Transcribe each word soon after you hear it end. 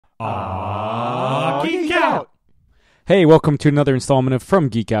Geek Out! Hey, welcome to another installment of From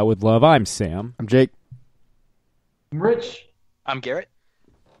Geek Out with Love. I'm Sam. I'm Jake. I'm Rich. I'm Garrett.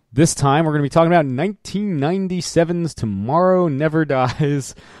 This time we're going to be talking about 1997's Tomorrow Never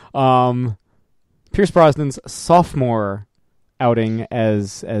Dies. Pierce Brosnan's sophomore outing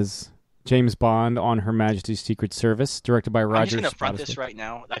as James Bond on Her Majesty's Secret Service, directed by Roger. I'm just going to front this right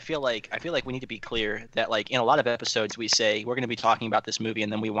now. I feel like we need to be clear that, like, in a lot of episodes we say we're going to be talking about this movie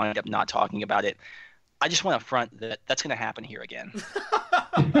and then we wind up not talking about it. I just want to front that that's going to happen here again.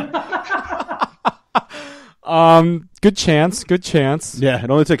 Good chance. Yeah, it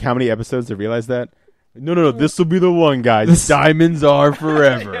only took how many episodes to realize that? No, this will be the one, guys. Diamonds are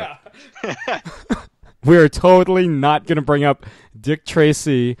forever. We are totally not going to bring up Dick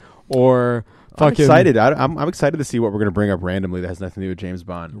Tracy or fucking... I'm excited. I'm excited to see what we're going to bring up randomly that has nothing to do with James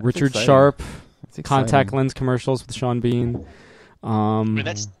Bond. Richard Sharp, contact lens commercials with Sean Bean. I mean,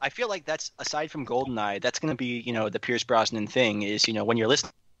 I feel like that's, aside from GoldenEye, that's going to be, the Pierce Brosnan thing is, when you're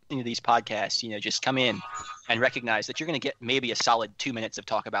listening to these podcasts, just come in and recognize that you're going to get maybe a solid 2 minutes of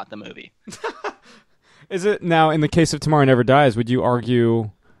talk about the movie. Is it now, in the case of Tomorrow Never Dies, would you argue,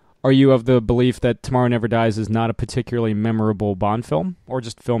 are you of the belief that Tomorrow Never Dies is not a particularly memorable Bond film, or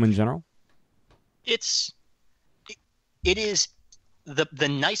just film in general? It is... The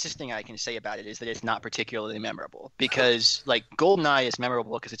nicest thing I can say about it is that it's not particularly memorable because, like, GoldenEye is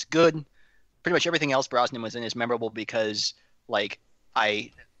memorable because it's good. Pretty much everything else Brosnan was in is memorable because, like, I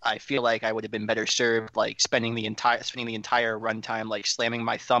feel like I would have been better served, like, spending the entire runtime, like, slamming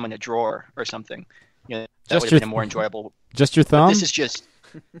my thumb in a drawer or something. That would have been more enjoyable. Just your thumb? But this is just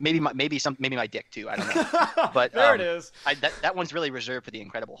maybe my dick too. I don't know. But there it is. That one's really reserved for the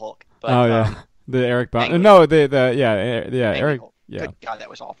Incredible Hulk. But, oh yeah, the Eric Bond. Angle. No, Eric. Hulk. Yeah. Good God, that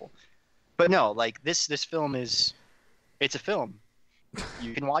was awful. But no, like this film it's a film.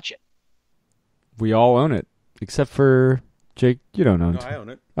 You can watch it. We all own it, except for Jake. You don't own it. No, I own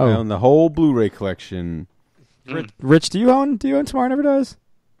it. Oh. I own the whole Blu-ray collection. Rich, do you own Tomorrow Never Dies?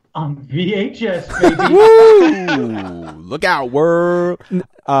 VHS, baby. Woo! Look out, world.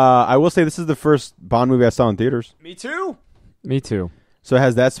 I will say this is the first Bond movie I saw in theaters. Me too. So it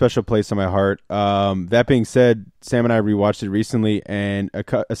has that special place in my heart. That being said, Sam and I rewatched it recently, and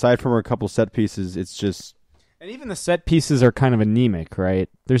aside from a couple set pieces, it's just... And even the set pieces are kind of anemic, right?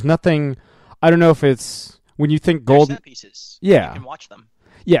 There's nothing... I don't know if it's... When you think Golden... set pieces. Yeah. You can watch them.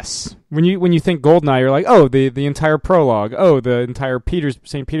 Yes. When you think GoldenEye, you're like, oh, the entire prologue. Oh, the entire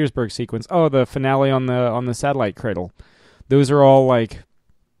St. Petersburg sequence. Oh, the finale on the satellite cradle. Those are all, like,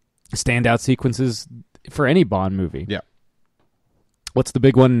 standout sequences for any Bond movie. Yeah. What's the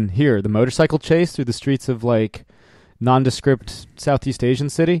big one here? The motorcycle chase through the streets of, like, nondescript Southeast Asian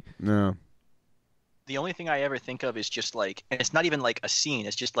city? No. The only thing I ever think of is just like, and it's not even like a scene,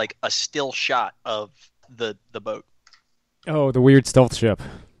 it's just like a still shot of the boat. Oh, the weird stealth ship.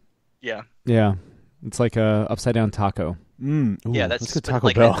 Yeah. Yeah. It's like a upside-down taco. Ooh, yeah, that's let's go but Taco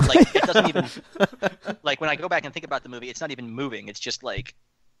like, Bell. like it doesn't even like when I go back and think about the movie, it's not even moving. It's just like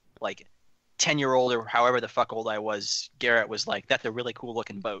 10-year-old or however the fuck old I was, Garrett was like, that's a really cool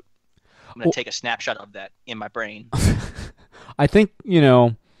looking boat. I'm going to take a snapshot of that in my brain. I think,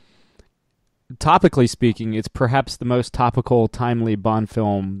 topically speaking, it's perhaps the most topical, timely Bond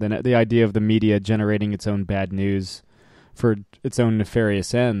film than the idea of the media generating its own bad news for its own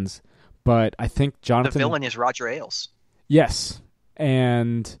nefarious ends. But I think Jonathan... The villain is Roger Ailes. Yes.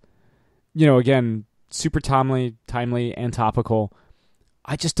 And, again, super timely and topical.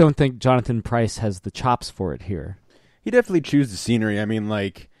 I just don't think Jonathan Pryce has the chops for it here. He definitely chews the scenery. I mean,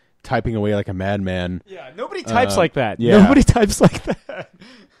 like, typing away like a madman. Yeah, nobody types like that. Yeah. Nobody types like that.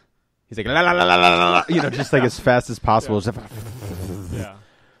 He's like, la la la la la la, just like as fast as possible. Yeah.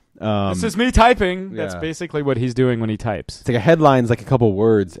 This is me typing. That's basically what he's doing when he types. It's like a headline's like a couple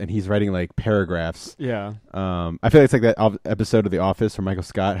words, and he's writing like paragraphs. Yeah. I feel like it's like that episode of The Office where Michael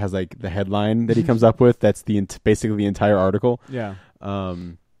Scott has like the headline that he comes up with. That's basically the entire article. Yeah.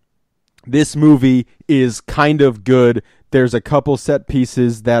 This movie is kind of good. There's a couple set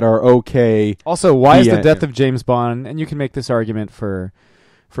pieces that are okay. Also, why is the death of James Bond, and you can make this argument for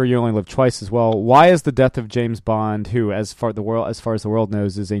You Only Live Twice as well, why is the death of James Bond, who, as far as the world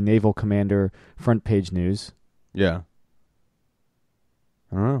knows, is a naval commander, front page news? Yeah.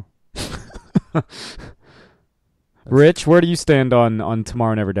 I don't know. Rich, where do you stand on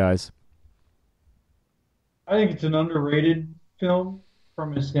Tomorrow Never Dies? I think it's an underrated film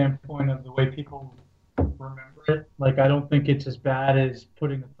from a standpoint of the way people remember it. Like, I don't think it's as bad as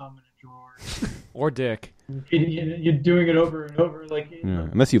putting a thumb in a drawer. Or Dick. You're doing it over and over. Like,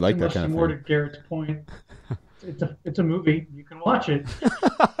 unless you like that kind of thing. More to Garrett's point, it's a movie. You can watch it.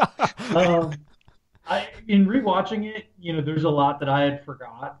 In rewatching it, there's a lot that I had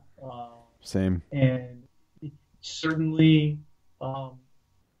forgot. Same. And certainly, um,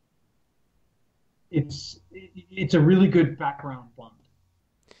 it's a really good background Bond.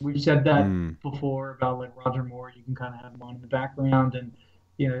 We've said that before about like Roger Moore. You can kind of have him on in the background, and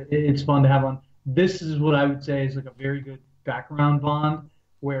it's fun to have on. This is what I would say is like a very good background Bond,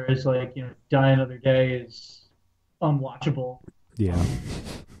 whereas like Die Another Day is unwatchable. Yeah,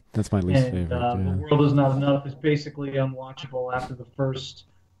 that's my least favorite. The World Is Not Enough is basically unwatchable after the first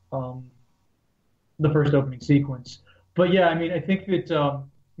opening sequence. But yeah, I mean, I think that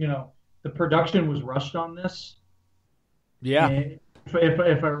the production was rushed on this. Yeah.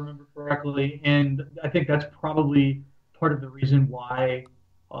 If I remember correctly, and I think that's probably part of the reason why,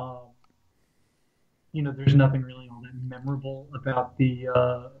 there's nothing really all that memorable about the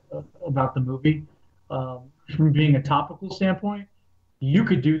movie. From being a topical standpoint, you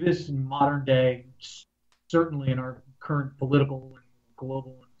could do this in modern day, certainly in our current political and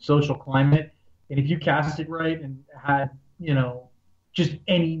global and social climate, and if you cast it right and had just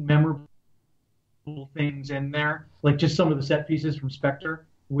any memorable things in there, like just some of the set pieces from Spectre,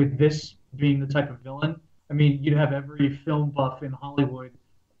 with this being the type of villain, I mean, you'd have every film buff in Hollywood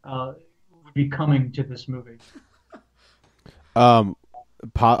would be coming to this movie. On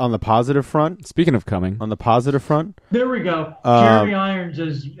the positive front, speaking of coming, on the positive front, there we go. Jeremy Irons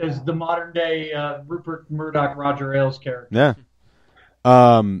as the modern day Rupert Murdoch, Roger Ailes character. Yeah.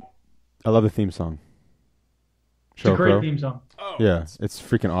 I love the theme song. It's a great theme song. Oh, yeah, it's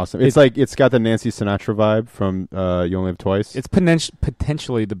freaking awesome. It's got the Nancy Sinatra vibe from You Only Live Twice. It's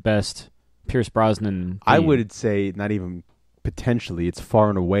potentially the best Pierce Brosnan theme. I would say not even potentially. It's far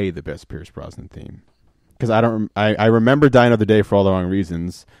and away the best Pierce Brosnan theme. Because I remember Die Another Day for all the wrong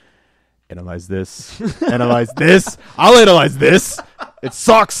reasons. Analyze this. Analyze this. I'll analyze this. It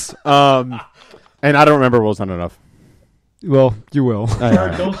sucks. And I don't remember World's Not Enough. Well, you will.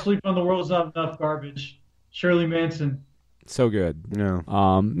 Don't sleep on The World's Not Enough garbage. Shirley Manson. So good. Yeah.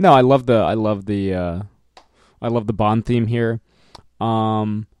 No, I love the Bond theme here.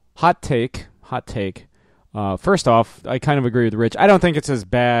 Hot take. First off, I kind of agree with Rich. I don't think it's as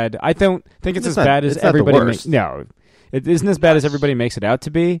bad. I don't think it's as bad as everybody makes. No, it isn't as bad as everybody makes it out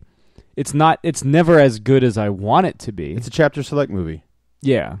to be. It's not. It's never as good as I want it to be. It's a chapter select movie.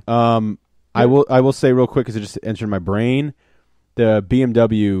 Yeah. I will say real quick because it just entered my brain. The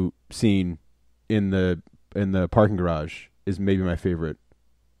BMW scene in the parking garage is maybe my favorite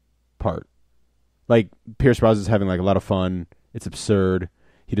part. Like Pierce Brosnan's having like a lot of fun. It's absurd.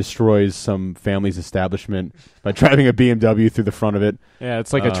 He destroys some family's establishment by driving a BMW through the front of it. Yeah,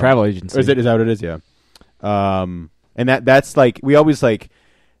 it's like a travel agency. Is that what it is? Yeah. And that's like we always like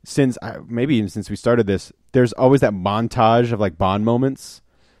maybe even since we started this, there's always that montage of like Bond moments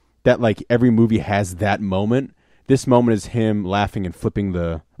that like every movie has that moment. This moment is him laughing and flipping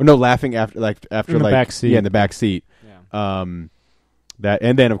laughing after in the back seat. Yeah, in the back seat. Yeah. That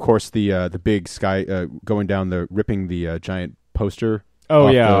and then of course the big sky going down ripping the giant poster.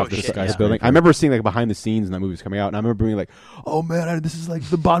 Off the Sky building. I remember seeing like behind the scenes when that movie was coming out, and I remember being like, "Oh man, this is like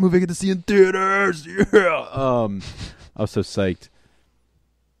the Bond movie I get to see in theaters." Yeah. I was so psyched.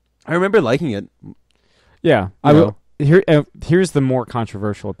 I remember liking it. Yeah, here's the more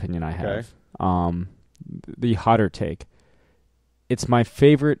controversial opinion I have. Okay. The hotter take. It's my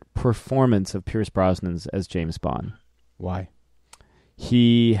favorite performance of Pierce Brosnan's as James Bond. Why?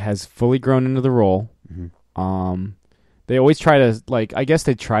 He has fully grown into the role. Mm-hmm. They always try to I guess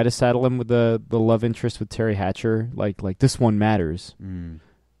they try to saddle him with the love interest with Terry Hatcher, like this one matters.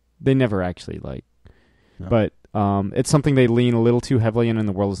 They never actually no. But it's something they lean a little too heavily in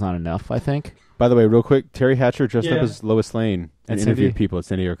The World Is Not Enough, I think. By the way, real quick, Terry Hatcher dressed up as Lois Lane and interviewed people at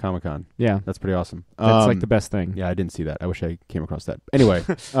San Diego Comic-Con. Yeah. That's pretty awesome. That's like the best thing. Yeah, I didn't see that. I wish I came across that. Anyway,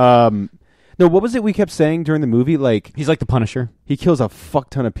 no, what was it we kept saying during the movie? Like he's like the Punisher. He kills a fuck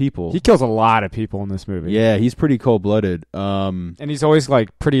ton of people. He kills a lot of people in this movie. Yeah, he's pretty cold-blooded. And he's always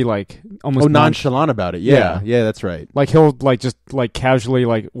like pretty almost nonchalant about it. Yeah, that's right. Like he'll just casually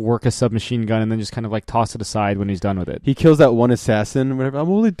work a submachine gun and then just kind of toss it aside when he's done with it. He kills that one assassin, whatever. I'm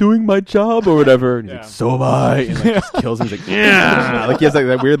only doing my job or whatever. And he's like, so am I. And just kills him. He's like, yeah. Like he has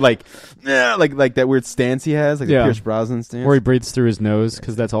that weird like that weird stance he has, the Pierce Brosnan stance, where he breathes through his nose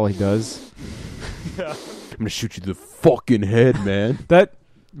because that's all he does. I'm gonna shoot you to the fucking head, man. That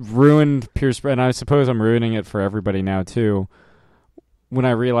ruined Pierce, and I suppose I'm ruining it for everybody now too. When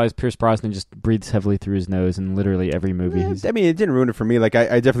I realized Pierce Brosnan just breathes heavily through his nose in literally every movie. I mean, it didn't ruin it for me. Like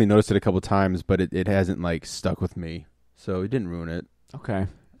I definitely noticed it a couple times, but it hasn't stuck with me, so it didn't ruin it. Okay.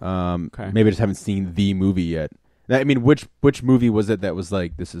 Maybe I just haven't seen the movie yet. I mean, which movie was it that was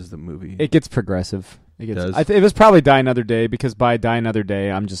like, this is the movie? It gets progressive. It gets. Does? It was probably Die Another Day, because by Die Another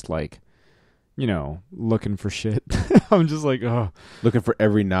Day, I'm just like, looking for shit. I'm just like, oh. Looking for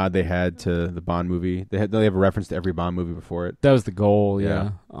every nod they had to the Bond movie. They have a reference to every Bond movie before it. That was the goal,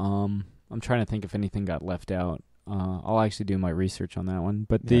 yeah. Yeah. I'm trying to think if anything got left out. I'll actually do my research on that one.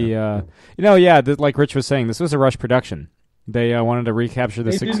 But like Rich was saying, this was a rush production. They wanted to recapture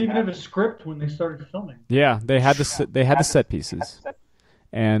the. They didn't even have a script when they started filming. Yeah, they had the set pieces,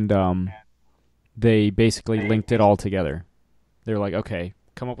 and they basically linked it all together. They were like, okay,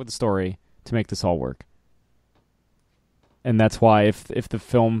 come up with a story to make this all work. And that's why if the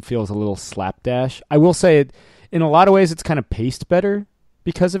film feels a little slapdash, I will say it in a lot of ways it's kind of paced better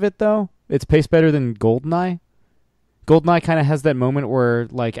because of it, though. It's paced better than GoldenEye. GoldenEye kind of has that moment where,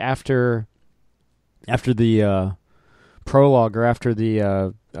 like, after the prologue or after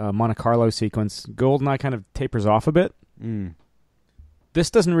the Monte Carlo sequence, GoldenEye kind of tapers off a bit.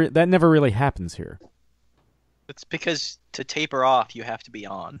 This doesn't. That never really happens here. It's because to taper off, you have to be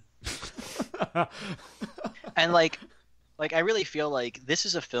on. And like I really feel like this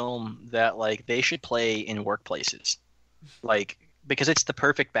is a film that like they should play in workplaces, like, because it's the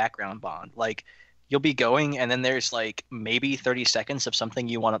perfect background Bond. Like, you'll be going, and then there's like maybe 30 seconds of something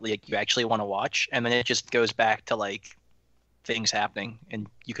you want to, like, you actually want to watch, and then it just goes back to like things happening, and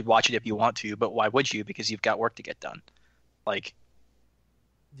you could watch it if you want to, but why would you? Because you've got work to get done. Like,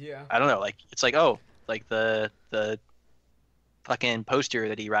 yeah, I don't know. Like, it's like, oh, like the fucking poster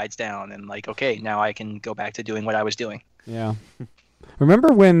that he rides down, and like, okay, now I can go back to doing what I was doing. Yeah.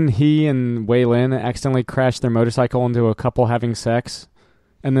 Remember when he and Wei Lin accidentally crashed their motorcycle into a couple having sex,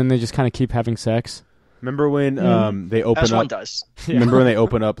 and then they just kind of keep having sex? Remember when they open As up? one does. Yeah. Remember when they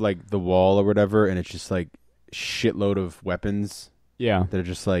open up like the wall or whatever, and it's just like shitload of weapons Yeah, that are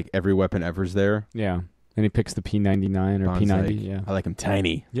just like every weapon ever's there. yeah. And he picks the P99 or Bond's P90. like, Yeah, I like them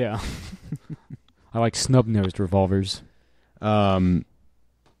tiny. yeah. I like snub-nosed revolvers. Yep.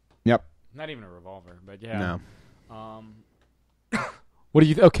 Not even a revolver, but yeah. No. What do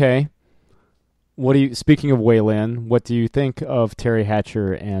you? Okay. What do you? Speaking of Wei Lin, what do you think of Terry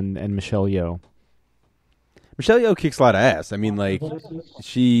Hatcher and Michelle Yeoh? Michelle Yeoh kicks a lot of ass. I mean, like,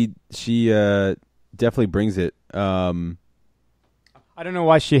 she definitely brings it. I don't know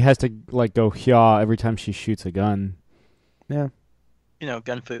why she has to like go hya every time she shoots a gun. Yeah. You know,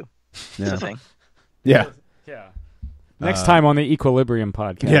 gun fu. Yeah. It's a thing. Yeah. Yeah. Next time on the Equilibrium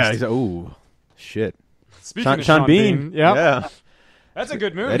podcast. Yeah. Ooh, shit. Speaking of Sean Bean. Yep. Yeah. That's a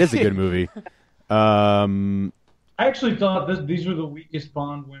good movie. That is a good movie. I actually thought these were the weakest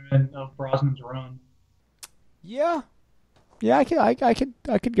Bond women of Brosnan's run. Yeah. Yeah, I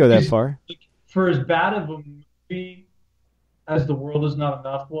could go that far. For as bad of a movie as The World Is Not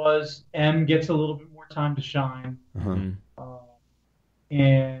Enough was, M gets a little bit more time to shine. Uh-huh.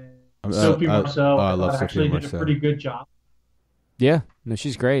 And Sophie Marceau I love Sophie actually did a Marceau. pretty good job. Yeah. No,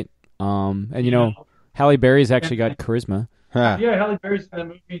 she's great. And you know, Halle Berry's actually got charisma. Huh. Yeah, Halle Berry's in that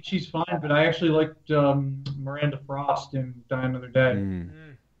movie, and she's fine, but I actually liked Miranda Frost in Die Another Day.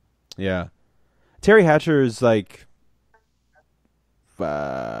 Yeah. Terry Hatcher is like,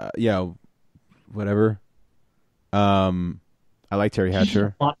 whatever. I like Terry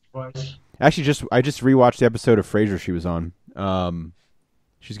Hatcher. Plot device. Actually, I just rewatched the episode of Frasier she was on.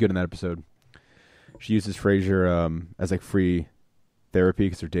 She's good in that episode. She uses Frasier as like free therapy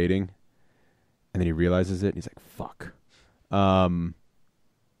because they're dating, and then he realizes it, and he's like, "Fuck."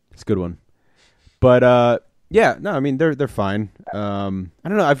 It's a good one. But yeah, no, I mean they're fine. I don't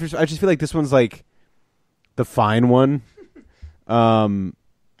know. I just feel like this one's like the fine one.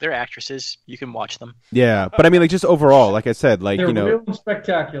 They're actresses. You can watch them. Yeah, but I mean, like, just overall, like I said, like, They're you know, real and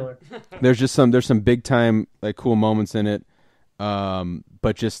spectacular. there's some big time like cool moments in it.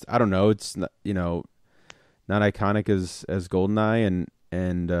 But just I don't know, it's not, you know, not iconic as GoldenEye,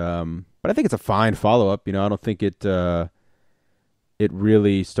 and but I think it's a fine follow up. You know, I don't think it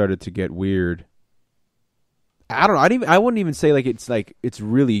really started to get weird. I don't know. I wouldn't even say like it's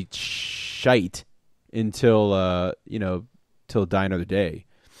really shite until till Die Another Day.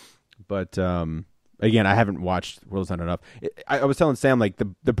 But again, I haven't watched World's Not Enough. I was telling Sam, like, the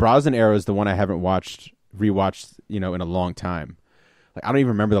Brosnan era is the one I haven't rewatched, in a long time. Like, I don't even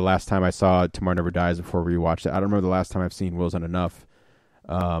remember the last time I saw Tomorrow Never Dies before we rewatched it. I don't remember the last time I've seen World's Not Enough.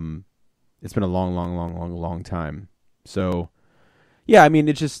 It's been a long time. So, yeah, I mean,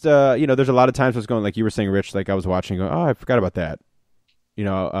 it's just, there's a lot of times I was going, like you were saying, Rich, like I was watching, going, oh, I forgot about that.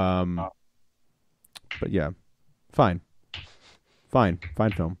 But yeah, fine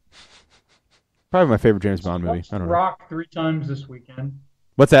film. Probably my favorite James Bond movie. I don't know. Rock 3 times this weekend.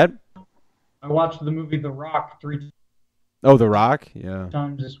 What's that? I watched the movie The Rock 3 Oh, The Rock. Yeah.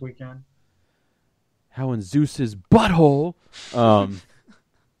 times this weekend. How in Zeus's butthole. No,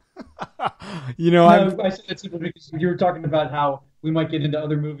 I said it simply because you were talking about how we might get into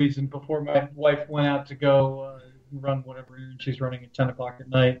other movies, and before my wife went out to go run whatever errand she's running at 10 o'clock at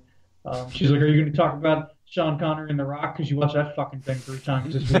night, she's like, "Are you going to talk about Sean Connery and The Rock? Because you watched that fucking thing 3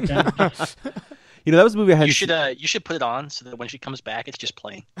 times this weekend." That was a movie I had. You should put it on so that when she comes back, it's just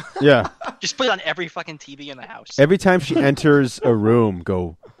playing. Yeah. Just put it on every fucking TV in the house. Every time she enters a room,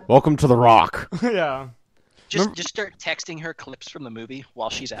 go, "Welcome to The Rock." Yeah. Just start texting her clips from the movie while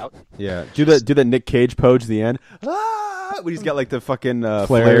she's out. Yeah. Do that Nick Cage pose at the end. When he's got like the fucking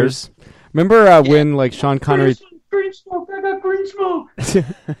flares. Remember when like Sean Connery? Green smoke! I got green smoke!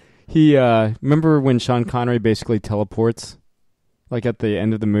 He remember when Sean Connery basically teleports, like at the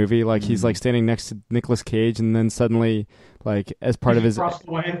end of the movie, like he's like standing next to Nicolas Cage, and then suddenly, like as part of his crossed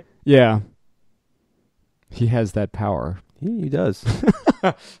away. Yeah, he has that power. He does.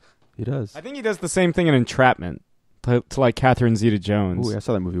 He does. I think he does the same thing in Entrapment to like Catherine Zeta-Jones. Ooh, I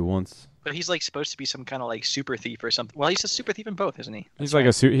saw that movie once. But he's like supposed to be some kind of like super thief or something. Well, he's a super thief in both, isn't he? He's like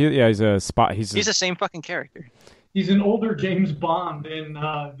he's a spot. He's the same fucking character. He's an older James Bond in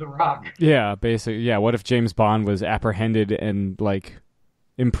The Rock. Yeah, basically. Yeah, what if James Bond was apprehended and like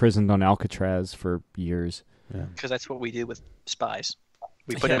imprisoned on Alcatraz for years? Yeah. Because that's what we do with spies.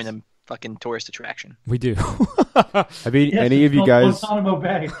 We put him in a fucking tourist attraction. We do. Have any of you guys? Guantanamo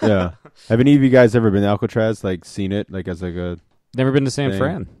Bay. Yeah. Have any of you guys ever been to Alcatraz? Like seen it? Like as like a. Never been to San thing?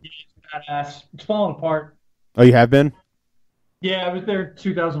 Fran. Badass. It's falling apart. Oh, you have been? Yeah, I was there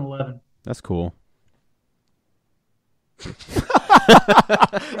 2011. That's cool.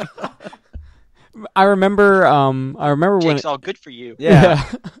 I remember when Jake's all good for you. Yeah.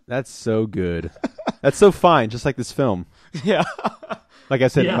 That's so good. That's so fine, just like this film. Yeah. Like I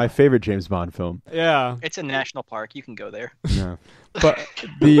said, Yeah. my favorite James Bond film. Yeah. It's a national park. You can go there. Yeah. But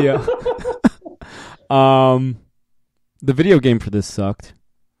the video game for this sucked.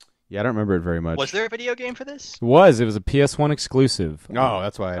 Yeah, I don't remember it very much. Was there a video game for this? It was a PS1 exclusive. Oh,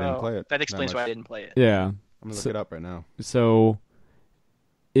 that's why I didn't play it. That explains why I didn't play it. Yeah. I'm gonna look it up right now. So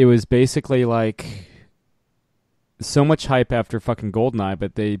it was basically like so much hype after fucking GoldenEye,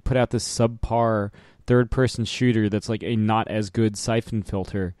 but they put out this subpar third-person shooter that's like a not as good siphon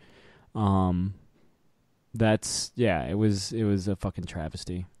filter. It was a fucking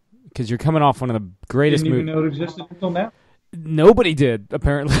travesty because you're coming off one of the greatest Didn't movies. even know it existed until now. Nobody did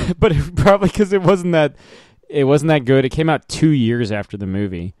apparently, but probably because it wasn't that good. It came out 2 years after the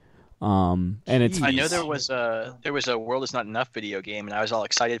movie. And it's I know there was a World Is Not Enough video game, and I was all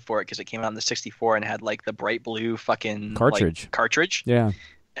excited for it because it came out in the 64 and had like the bright blue fucking cartridge. Yeah.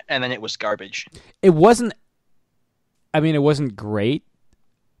 And then it was garbage. It wasn't. I mean, it wasn't great,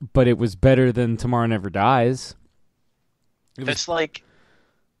 but it was better than Tomorrow Never Dies. It's like,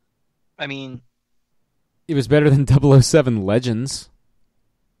 I mean, it was better than 007 Legends.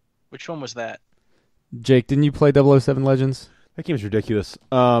 which one was that? Jake, didn't you play 007 Legends? That game's ridiculous.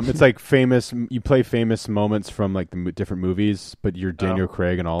 It's like famous. You play famous moments from like the different movies, but you're Daniel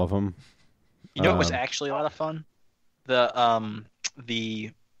Craig in all of them. You know, it was actually a lot of fun.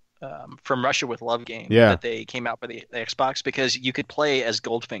 The From Russia with Love game that they came out for the Xbox, because you could play as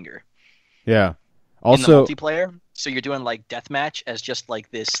Goldfinger. Yeah. Also, in the multiplayer, so you're doing like deathmatch as just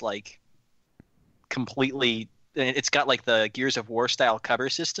like this like completely. It's got like the Gears of War style cover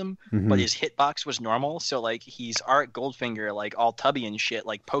system, but his hitbox was normal. So like he's Art Goldfinger, like all tubby and shit,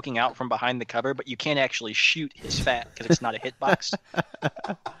 like poking out from behind the cover, but you can't actually shoot his fat because it's not a hitbox.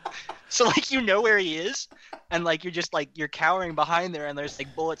 So like you know where he is, and like you're just like you're cowering behind there, and there's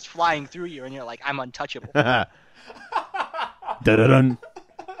like bullets flying through you, and you're like, I'm untouchable. Dun-dun-dun.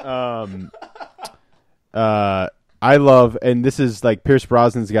 I love, and this is like Pierce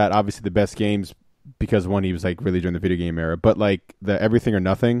Brosnan's got obviously the best games because one, he was like really during the video game era, but like the Everything or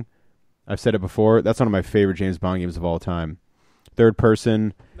Nothing, I've said it before, that's one of my favorite James Bond games of all time. Third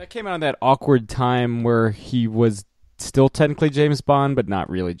person. That came out in that awkward time where he was still technically James Bond, but not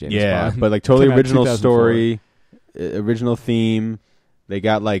really James Bond. Yeah, but like totally Came out original 2004. story, original theme. They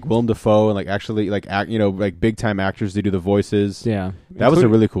got like Willem Dafoe and like actually like like big time actors to do the voices. Yeah, that was a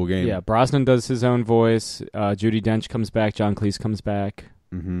really cool game. Yeah, Brosnan does his own voice. Judi Dench comes back. John Cleese comes back.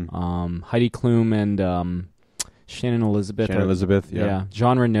 Heidi Klum and Shannon Elizabeth. Yeah.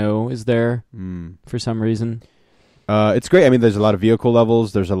 Jean Reno is there for some reason. It's great. I mean, there's a lot of vehicle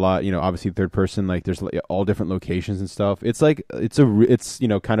levels. There's a lot, obviously third person. Like there's all different locations and stuff. It's like it's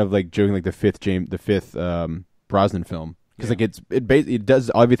kind of like joking like the fifth Brosnan film. Because like it does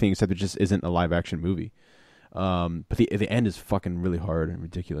everything except it just isn't a live action movie. But the end is fucking really hard and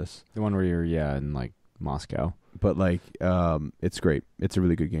ridiculous. The one where you're in like Moscow. But like it's great. It's a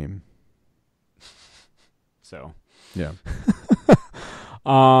really good game. So yeah.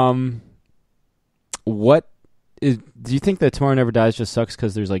 Do you think that Tomorrow Never Dies just sucks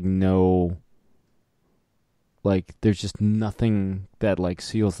because there's like no, like there's just nothing that like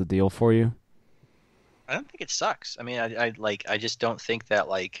seals the deal for you? I don't think it sucks. I mean, I just don't think that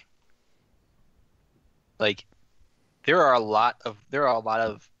like there are a lot of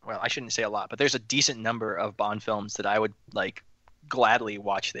well, I shouldn't say a lot, but there's a decent number of Bond films that I would like gladly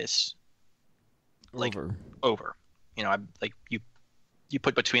watch this like over. You know, I'm like you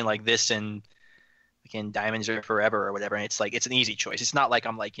put between like this and in Diamonds Are Forever or whatever, and it's like it's an easy choice. It's not like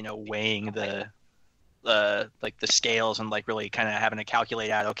I'm like, you know, weighing the like the scales and like really kind of having to calculate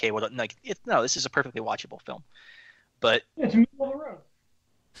out, okay, well, like no, this is a perfectly watchable film. But it's middle of the road.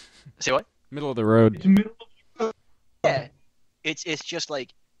 Say what? Middle of the road. It's middle of the road. Yeah, it's just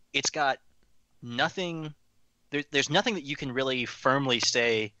like it's got nothing. There's nothing that you can really firmly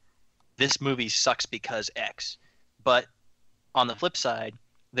say this movie sucks because X. But on the flip side,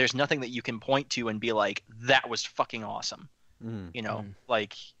 there's nothing that you can point to and be like, that was fucking awesome. You know,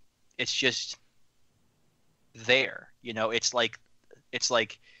 like it's just there. You know, it's like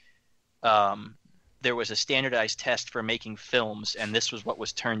there was a standardized test for making films, and this was what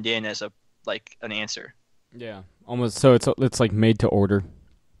was turned in as an answer. Yeah, almost. So it's like made to order.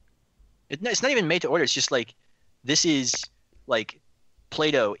 It's not even made to order. It's just like this is like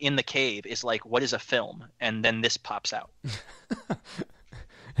Plato in the cave is like, what is a film? And then this pops out.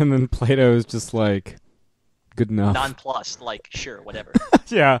 And then Plato is just like, good enough. Nonplussed, like, sure, whatever.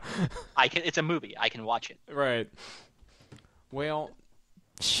 Yeah. It's a movie. I can watch it. Right. Well,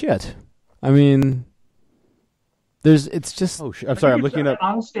 shit. I mean, it's just... Oh, shit. I'm sorry, I'm looking up...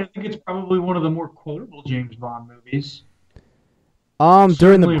 Honestly, I think it's probably one of the more quotable James Bond movies.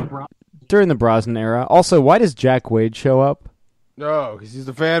 During the Brosnan era. Also, why does Jack Wade show up? No, because he's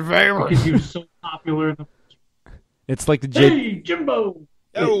the fan favorite. Because he was so popular in the... It's like the Hey, Jimbo!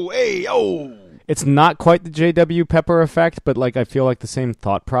 Oh, hey, oh! It's not quite the J.W. Pepper effect, but like I feel like the same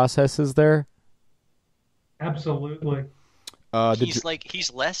thought process is there. Absolutely.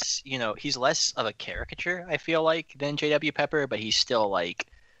 He's less of a caricature, I feel like, than J.W. Pepper, but he's still like,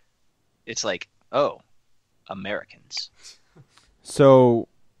 it's like, oh, Americans. So,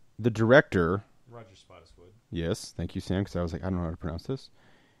 the director... Roger Spottiswoode. Yes, thank you, Sam, because I was like, I don't know how to pronounce this.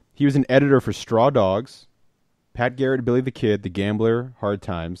 He was an editor for Straw Dogs, Pat Garrett, Billy the Kid, The Gambler, Hard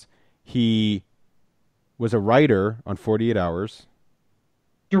Times. He was a writer on 48 Hours.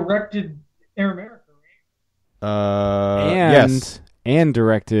 Directed Air America, right? Yes. And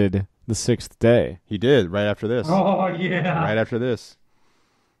directed The Sixth Day. He did, right after this. Oh, yeah. Right after this.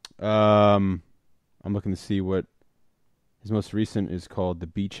 I'm looking to see what his most recent is called The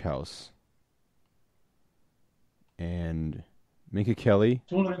Beach House. And Minka Kelly.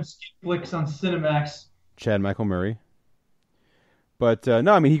 It's one of them flicks on Cinemax. Chad Michael Murray. But,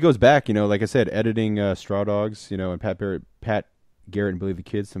 no, I mean, he goes back, you know, like I said, editing Straw Dogs, you know, and Pat Garrett and Billy the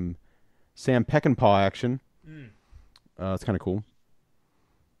Kid, some Sam Peckinpah action. It's kind of cool.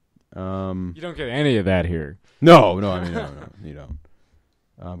 You don't get any of that here. No, I mean, no, you don't.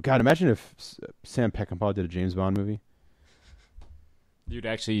 God, imagine if Sam Peckinpah did a James Bond movie. You'd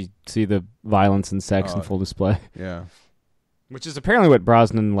actually see the violence and sex in full display. Yeah. Which is apparently what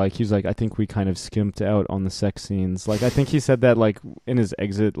Brosnan, like, he was like, I think we kind of skimped out on the sex scenes. Like, I think he said that, like, in his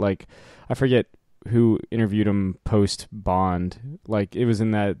exit, like, I forget who interviewed him post-Bond. Like, it was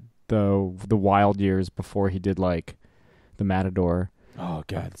in the wild years before he did, like, The Matador. Oh,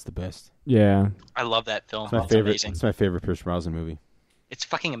 God, it's the best. Yeah. I love that film. It's my favorite. Amazing. It's my favorite Pierce Brosnan movie. It's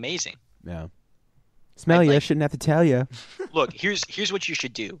fucking amazing. Yeah. Smell you, I shouldn't have to tell you. Look, here's what you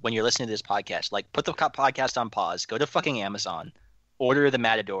should do when you're listening to this podcast. Like, put the podcast on pause, go to fucking Amazon, order The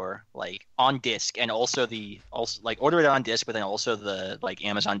Matador, like, on disc, and also order it on disc, but then also the, like,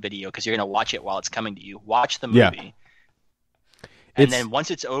 Amazon video, because you're going to watch it while it's coming to you. Watch the movie. Yeah. And then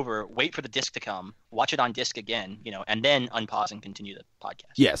once it's over, wait for the disc to come, watch it on disc again, you know, and then unpause and continue the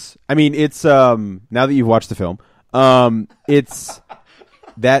podcast. Yes. I mean, it's, now that you've watched the film, it's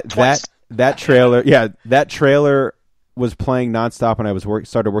that trailer, that trailer was playing nonstop when I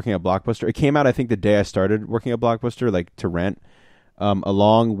started working at Blockbuster. It came out, I think, the day I started working at Blockbuster, like to rent,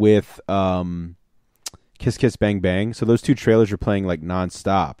 along with Kiss Kiss Bang Bang. So those two trailers were playing like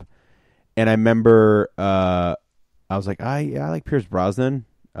nonstop. And I remember I was like, I like Pierce Brosnan.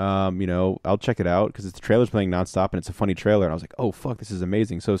 You know, I'll check it out because the trailer's playing nonstop and it's a funny trailer. And I was like, oh fuck, this is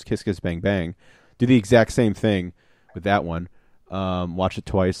amazing. So is Kiss Kiss Bang Bang. Do the exact same thing with that one. Watch it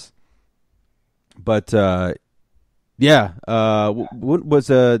twice. But yeah, what was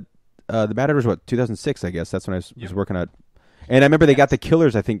The Matador was what 2006, I guess. That's when I was working at. And I remember they got the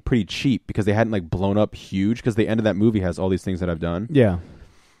killers, I think, pretty cheap because they hadn't like blown up huge. Because the end of that movie has all these things that I've done. Yeah.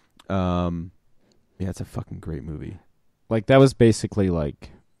 Yeah, it's a fucking great movie. Like that was basically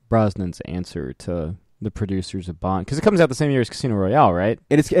like Brosnan's answer to the producers of Bond, because it comes out the same year as Casino Royale, right?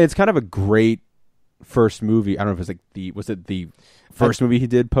 And it's kind of a great first movie. I don't know if it's like was it the first movie he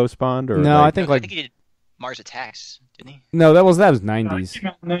did post Bond or no? like, I think like he did Mars Attacks, didn't he? no, that was It 90s. came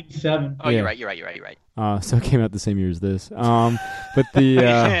out in 97. Oh, Yeah. you're right. So it came out the same year as this. But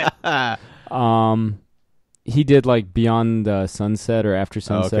the he did like Beyond Sunset or After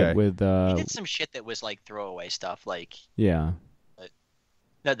Sunset okay. with He did some shit that was like throwaway stuff. Like yeah.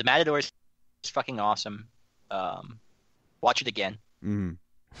 no, the Matador is fucking awesome. Watch it again. mm.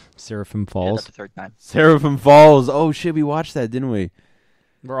 Seraphim Yeah, Falls, that's the third time. Seraphim Falls. Oh shit, we watched that, didn't we?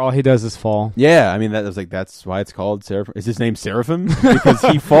 where all he does is fall. Yeah, I mean that's why it's called Seraphim. Is his name Seraphim? Because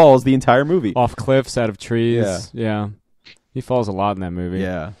he falls the entire movie. Off cliffs, out of trees. Yeah. He falls a lot in that movie.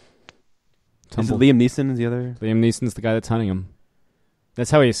 Yeah. Is it Tumble. Liam Neeson is the other? Liam Neeson's the guy that's hunting him. That's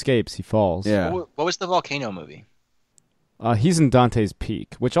how he escapes. He falls. Yeah. What was the volcano movie? He's in Dante's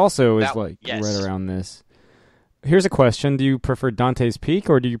Peak, which also is That- like yes. right around this. Here's a question: do you prefer Dante's Peak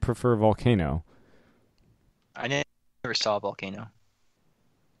or do you prefer Volcano? I never saw Volcano.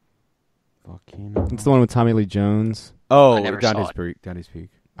 Volcano. It's the one with Tommy Lee Jones. Oh, I never saw Dante's it. Peak. Dante's Peak.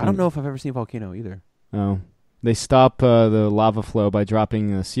 I don't know if I've ever seen Volcano either. Oh. They stop the lava flow by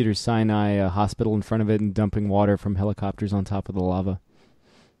dropping Cedars-Sinai Hospital in front of it and dumping water from helicopters on top of the lava.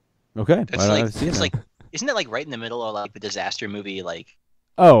 Okay. It's Why don't I like see it's that? like isn't it like right in the middle of like the disaster movie? Like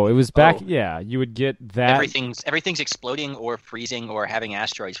Oh, it was back. Oh. Yeah, you would get that. everything's exploding or freezing or having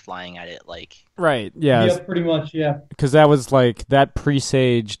asteroids flying at it. Like Right. Yeah. Yeah, pretty much. Yeah. Because that was like that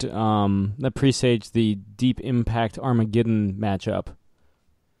presaged the Deep Impact Armageddon matchup,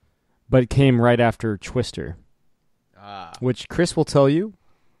 but it came right after Twister, which Chris will tell you,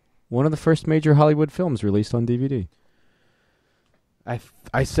 one of the first major Hollywood films released on DVD.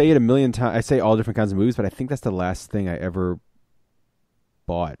 I say it a million times. I say all different kinds of movies, but I think that's the last thing I ever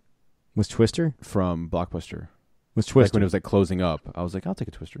bought Was Twister? from Blockbuster. Was Like Twister? when it was like closing up, I was like, I'll take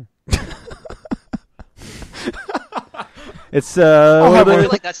a Twister. It's I feel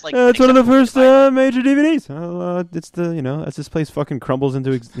like that's like it's one of the acceptable first divide. major DVDs. It's the as this place fucking crumbles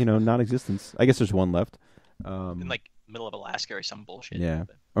into non-existence. I guess there's one left. in like middle of Alaska or some bullshit. Yeah,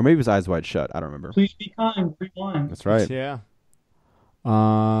 or maybe it was Eyes Wide Shut. I don't remember. Please be kind. Rewind. That's right. Yeah.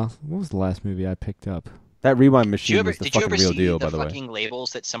 What was the last movie I picked up? That rewind Did machine you ever, was the did you fucking ever real see deal, the by the way. fucking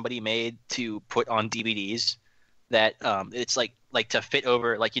labels that somebody made to put on DVDs? That it's like to fit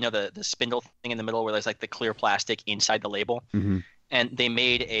over like the spindle thing in the middle where there's like the clear plastic inside the label, Mm-hmm.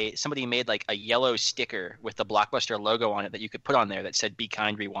 and somebody made like a yellow sticker with the Blockbuster logo on it that you could put on there that said "Be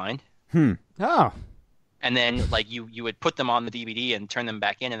Kind, Rewind." Oh. And then like you would put them on the DVD and turn them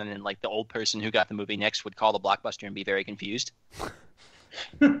back in, and then like the old person who got the movie next would call the Blockbuster and be very confused.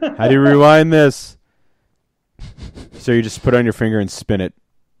 How do you rewind this? So you just put it on your finger and spin it.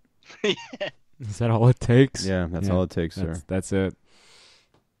 Is that all it takes? Yeah, that's all it takes, sir. That's it.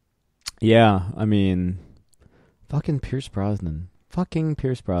 Yeah, I mean, fucking Pierce Brosnan.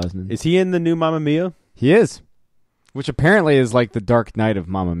 Is he in the new Mamma Mia? He is. Which apparently is like the Dark Knight of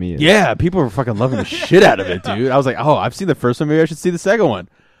Mamma Mia. Yeah, people were fucking loving the shit out of it, dude. I was like, oh, I've seen the first one. Maybe I should see the second one.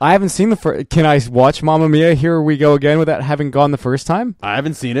 I haven't seen the first. Can I watch Mamma Mia? Here we go again without having gone the first time? I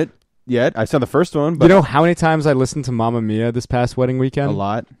haven't seen it yet. I saw the first one, but You know how many times I listened to Mamma Mia this past wedding weekend? a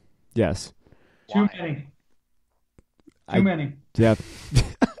lot. Yes. Too Why? many. I- Too many. Yeah.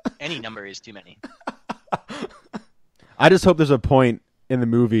 Any number is too many. I just hope there's a point in the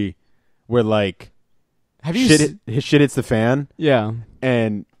movie where like Have you? his shit hits the fan, Yeah.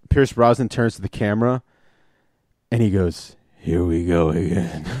 and Pierce Brosnan turns to the camera, and he goes, "Here we go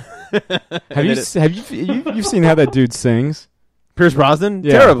again." You've seen how that dude sings? Pierce Brosnan?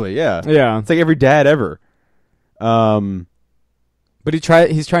 Yeah. Terribly, yeah. Yeah. It's like every dad ever. But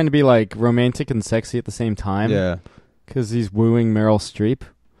he's trying to be like romantic and sexy at the same time. Yeah. Because he's wooing Meryl Streep.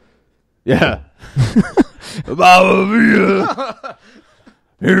 Yeah. Mamma Mia.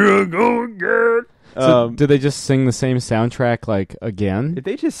 Here I go again. So do they just sing the same soundtrack like again? If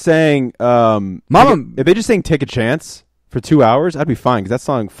they just sang, if they just sang "Take a Chance" for 2 hours, I'd be fine because that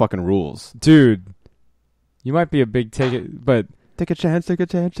song fucking rules. Dude, you might be a big take it, but Take a chance, take a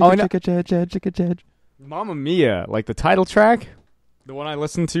chance, Oh, I know. take a chance, take a chance. Mamma Mia, like the title track, the one I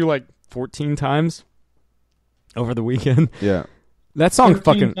listened to like 14 times over the weekend. Yeah. That song 13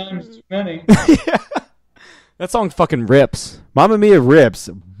 fucking times too many. that song fucking rips. Mamma Mia rips,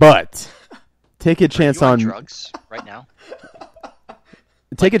 but Take a chance Are you on drugs right now.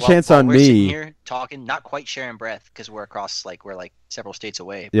 Take a chance on we're sitting me. here talking, not quite sharing breath because we're across, we're several states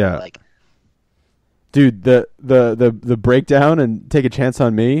away. But Yeah. Dude, the breakdown and take a chance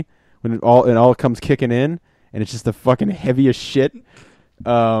on me when it all comes kicking in, and it's just the fucking heaviest shit.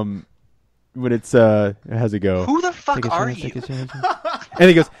 When it's how's it go? Who the fuck are chance, you? take a chance. And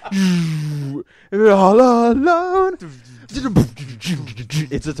he goes, all alone. That's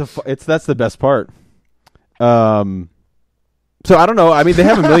the best part. So I don't know. I mean, they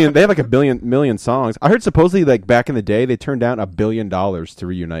have a million. They have like a million songs. I heard supposedly back in the day they turned down $1 billion to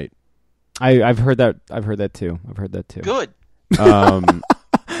reunite. I've heard that. I've heard that too. Good.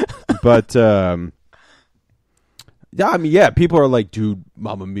 But yeah, I mean, yeah, people are like, dude,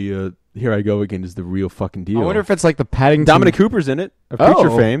 Mamma Mia, Here I Go Again is the real fucking deal. I wonder if it's like the Paddington. Dominic Cooper's in it, of Preacher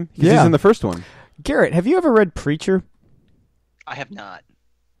fame. Yeah. He's in the first one. Garrett, have you ever read Preacher? I have not.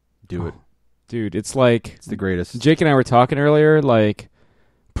 Do it. Dude, it's like... It's the greatest. Jake and I were talking earlier,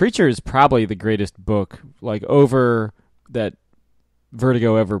 Preacher is probably the greatest book, over that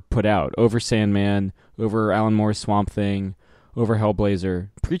Vertigo ever put out. Over Sandman, over Alan Moore's Swamp Thing, over Hellblazer.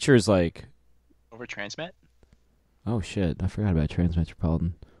 Preacher is Over Transmet? Oh, shit. I forgot about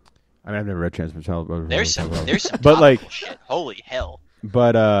Transmetropolitan. I mean, I've never read Transmetropolitan. There's some but shit. Holy hell.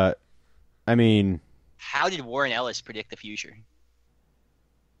 But, I mean... How did Warren Ellis predict the future?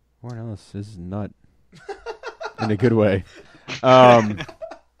 Warren Ellis is nut. In a good way. No,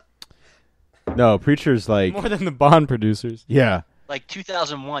 Preacher's More than the Bond producers. Yeah.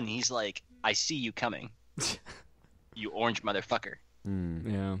 2001, he's like, I see you coming. You orange motherfucker.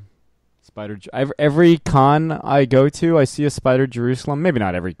 Yeah. Every con I go to, I see a Spider Jerusalem. Maybe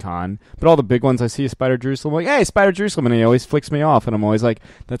not every con, but all the big ones, I see a Spider Jerusalem. I'm like, hey, Spider Jerusalem, and he always flicks me off, and I'm always like,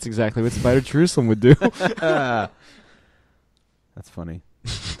 that's exactly what Spider Jerusalem would do. That's funny.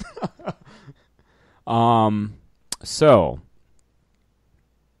 So,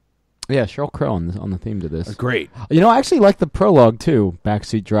 yeah, Sheryl Crow on the theme to this. Great. I actually like the prologue too.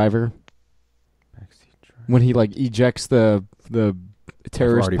 Backseat driver. When he ejects the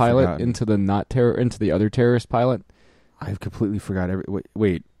terrorist pilot into the other terrorist pilot. I've completely forgot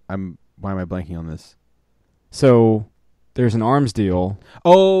wait. Why am I blanking on this? So there's an arms deal.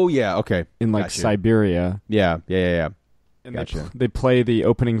 Oh yeah, okay. In Siberia. Yeah. And gotcha. they play the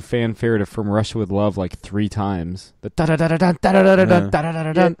opening fanfare to From Russia with Love 3 times. The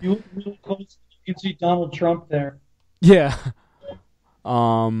You really close. You can see Donald Trump there. Yeah.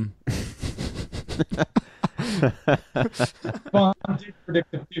 Bond did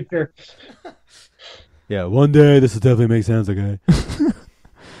predict the future. Yeah, one day this will definitely make sense, okay?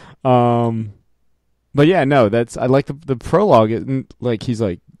 But yeah, no, I like the prologue. He's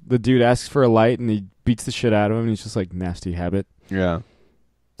the dude asks for a light and he beats the shit out of him and he's just nasty habit. Yeah.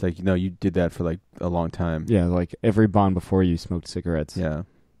 It's you did that for a long time. Yeah, every Bond before you smoked cigarettes. Yeah.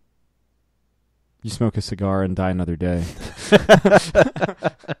 You smoke a cigar and die another day.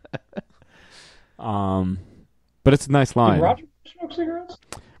 But it's a nice line. Did Roger smoke cigarettes?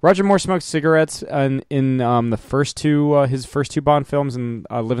 Roger Moore smoked cigarettes in the first two his first 2 Bond films and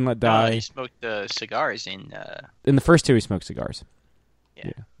Live and Let Die. He smoked cigars in the first 2 he smoked cigars.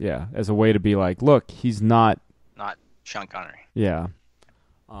 Yeah, as a way to be look, he's not Sean Connery. Yeah.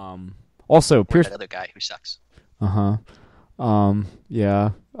 Also, Pierce, that other guy who sucks. Yeah.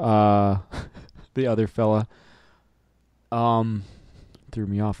 The other fella. Threw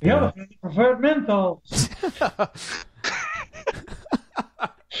me off there. Yeah, preferred menthols.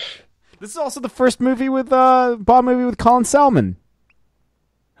 This is also the first movie with Bond movie with Colin Salmon.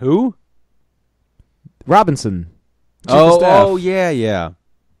 Who? Robinson. Chief of Staff. Oh, yeah.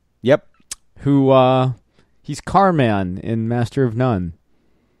 Yep. Who he's Carman in Master of None.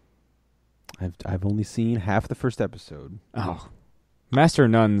 I've only seen half the first episode. Oh. Master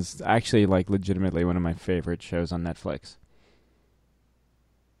of None's actually legitimately one of my favorite shows on Netflix.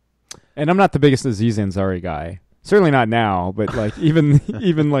 And I'm not the biggest Aziz Ansari guy. Certainly not now, but even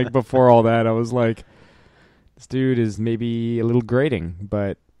before all that, I was this dude is maybe a little grating,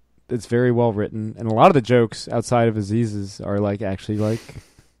 but it's very well written, and a lot of the jokes outside of Aziz's are actually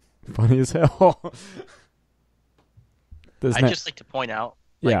funny as hell. I'd just like to point out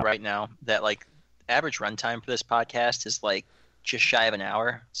right now that average runtime for this podcast is just shy of an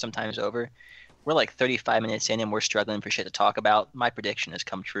hour, sometimes over. We're 35 minutes in and we're struggling for shit to talk about. My prediction has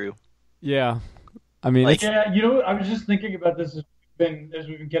come true. Yeah. I mean, I was just thinking about this as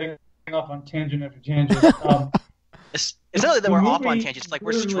we've been getting off on tangent after tangent. It's not only that we're off on tangents,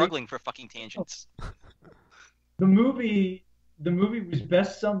 we're struggling for fucking tangents. The movie was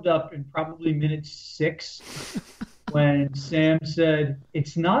best summed up in probably minute 6 when Sam said,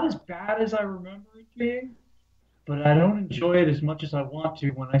 "It's not as bad as I remember it being, but I don't enjoy it as much as I want to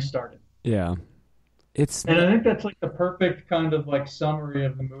when I started." Yeah. It's And I think that's like the perfect kind of like summary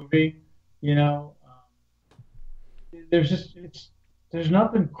of the movie. You know, there's just there's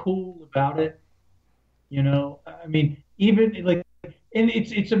nothing cool about it. You know, I mean, even like, and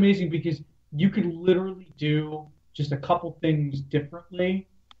it's amazing because you could literally do just a couple things differently,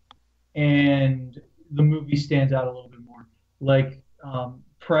 and the movie stands out a little bit more. Like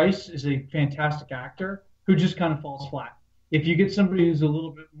Price is a fantastic actor who just kind of falls flat. If you get somebody who's a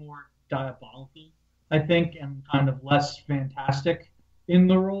little bit more diabolical, I think, and kind of less fantastic in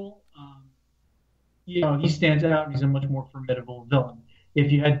the role, you know, he stands out and he's a much more formidable villain.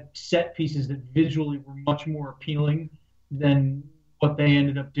 If you had set pieces that visually were much more appealing than what they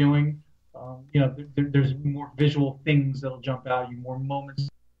ended up doing, you know, there's more visual things that'll jump out at you, more moments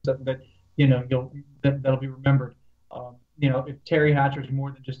that you know that'll be remembered. You know, if Terry Hatcher is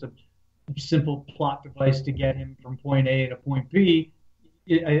more than just a simple plot device to get him from point A to point B,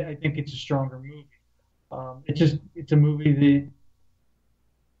 I think it's a stronger movie. It's a movie that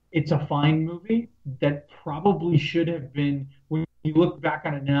it's a fine movie that probably should have been, when you look back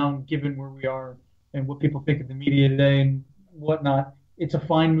on it now and given where we are and what people think of the media today and whatnot, it's a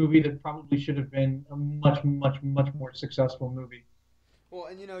fine movie that probably should have been a much, much, much more successful movie. Well,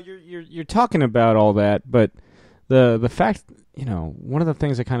 and you know, you're talking about all that, but the fact, you know, one of the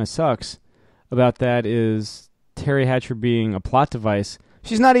things that kind of sucks about that is Terry Hatcher being a plot device.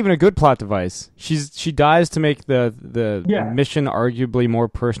 She's not even a good plot device. She dies to make the mission arguably more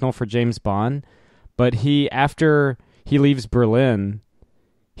personal for James Bond, but after he leaves Berlin,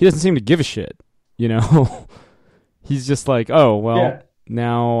 he doesn't seem to give a shit, you know? He's just like, "Oh, well,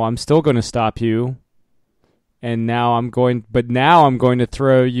 now I'm still going to stop you. And now I'm going to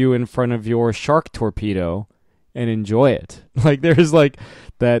throw you in front of your shark torpedo and enjoy it." Like there's like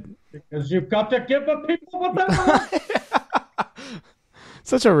that, because you've got to give the people what they want.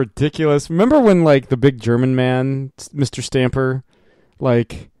 Such a ridiculous. Remember when like the big German man, Mr. Stamper,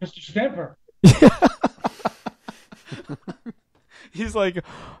 like Mr. Stamper. He's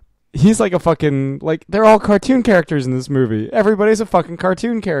like a fucking, like, they're all cartoon characters in this movie. Everybody's a fucking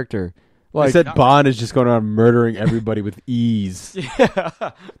cartoon character. Like, I said Bond is just going around murdering everybody with ease.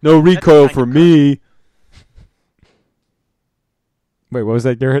 Yeah. No recoil for me. Wait, what was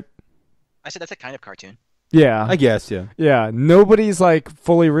that, Garrett? I said that's a kind of cartoon. Yeah. I guess, yeah. Yeah, nobody's, like,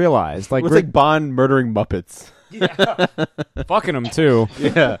 fully realized. Like, it's like Bond murdering Muppets. Yeah. Fucking them, too.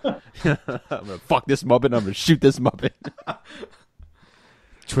 Yeah. I'm going to fuck this Muppet and I'm going to shoot this Muppet.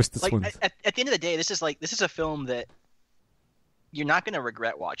 Twist the like, swings. at the end of the day, this is a film that you're not going to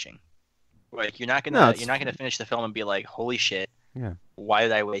regret watching. Like, you're not gonna finish the film and be like, "Holy shit! Yeah, why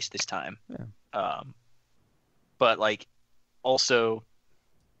did I waste this time?" Yeah. But like, also,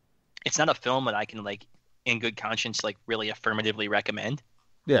 it's not a film that I can like, in good conscience, like really affirmatively recommend.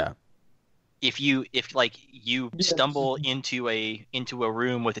 Yeah. If you stumble into a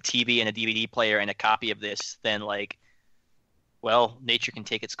room with a TV and a DVD player and a copy of this, then like, well, nature can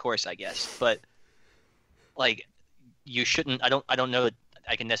take its course, I guess. But like, you shouldn't. I don't know that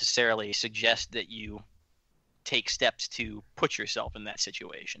I can necessarily suggest that you take steps to put yourself in that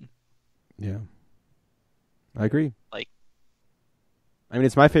situation. Yeah, I agree. Like, I mean,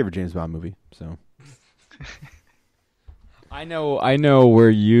 it's my favorite James Bond movie, so. I know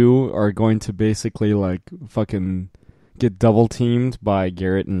where you are going to basically like fucking get double teamed by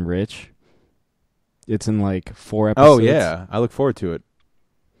Garrett and Rich. It's in like 4 episodes. Oh yeah, I look forward to it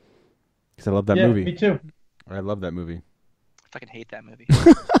because I love that movie. Me too. I love that movie. I fucking hate that movie.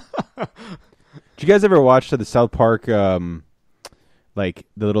 Did you guys ever watch the South Park, like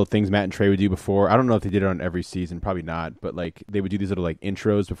the little things Matt and Trey would do before? I don't know if they did it on every season, probably not. But like they would do these little like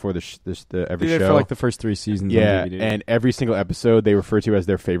intros before the every show. For like the first 3 seasons. Yeah, on DVD. And every single episode they refer to as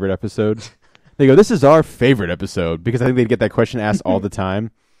their favorite episode. They go, "This is our favorite episode," because I think they'd get that question asked all the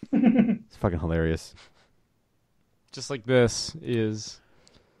time. It's fucking hilarious. Just like this is,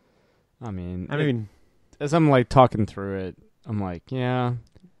 I mean, as I'm like talking through it, I'm like, yeah,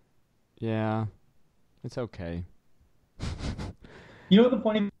 it's okay. You know what the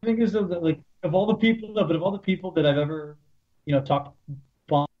funny thing is though, that like of all the people that I've ever, you know, talked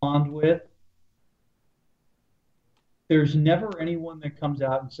Bond with, there's never anyone that comes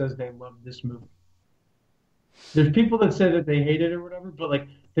out and says they love this movie. There's people that say that they hate it or whatever, but like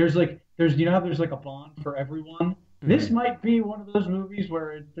there's you know how there's like a Bond for everyone. This might be one of those movies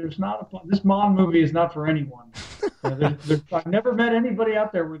where there's not this Bond movie is not for anyone. I've never met anybody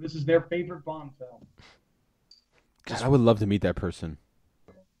out there where this is their favorite Bond film. God, I would love to meet that person.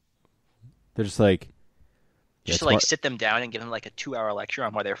 They're just like, Just to like sit them down and give them like a 2-hour lecture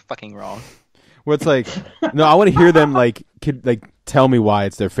on why they're fucking wrong. Well, it's like, no, I want to hear them like tell me why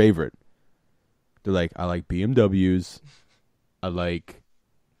it's their favorite. They're like, I like BMWs, I like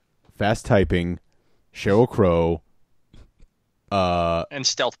fast typing, Sheryl Crow, and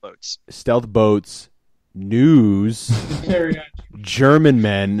stealth boats, news, German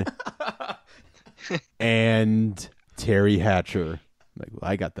men, and Terry Hatcher. Like,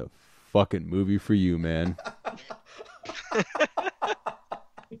 well, I got the fucking movie for you, man.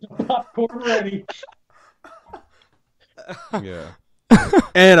 Popcorn ready. Yeah.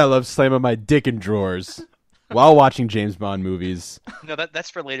 And I love slamming my dick in drawers while watching James Bond movies. No, that's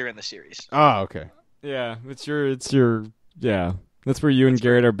for later in the series. Oh, okay. Yeah, it's your yeah. That's where you and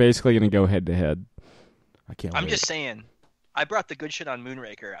Garrett are basically going to go head to head. I can't. I'm wait. just saying, I brought the good shit on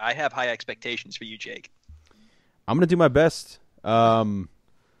Moonraker. I have high expectations for you, Jake. I'm gonna do my best. I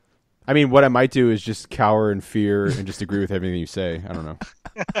mean, what I might do is just cower in fear and just agree with everything you say. I don't know.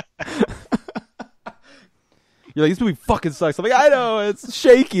 You're like, this movie fucking sucks. I'm like, I know, it's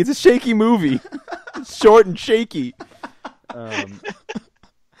shaky. It's a shaky movie. It's short and shaky.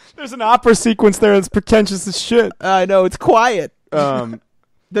 There's an opera sequence there that's pretentious as shit. I know, it's quiet. Then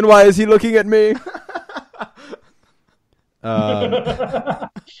why is he looking at me? Talking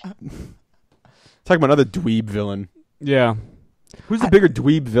about another dweeb villain. Yeah. Who's the bigger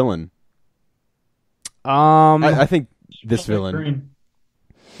dweeb villain? I think this villain. Green.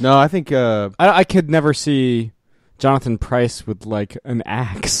 No, I think I could never see Jonathan Pryce with like an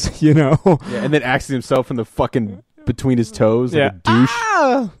axe, you know? yeah, and then axing himself in the fucking between his toes like a douche.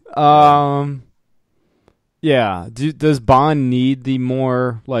 Yeah. Does Bond need the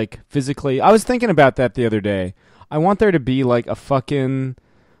more like physically? I was thinking about that the other day. I want there to be like a fucking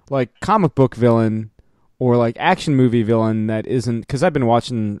like comic book villain or like action movie villain that isn't, because I've been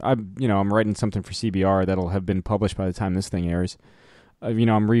watching. I'm writing something for CBR that'll have been published by the time this thing airs.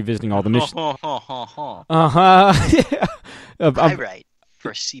 I'm revisiting all the missions. Yeah. I write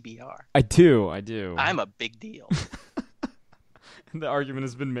for CBR. I do. I'm a big deal. The argument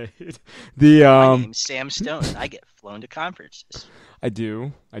has been made. My name's Sam Stone. I get flown to conferences. I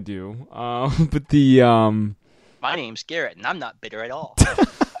do. But my name's Garrett, and I'm not bitter at all.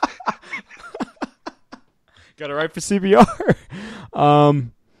 Got to write for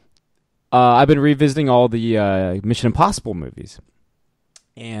CBR. I've been revisiting all the Mission Impossible movies,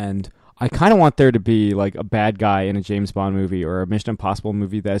 and I kind of want there to be like a bad guy in a James Bond movie or a Mission Impossible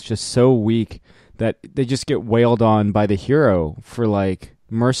movie that's just so weak that they just get wailed on by the hero for like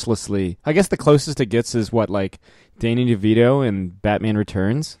mercilessly. I guess the closest it gets is what, like Danny DeVito in Batman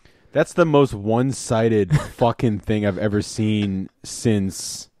Returns. That's the most one-sided fucking thing I've ever seen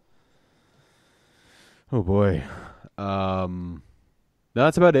since. Oh boy. No,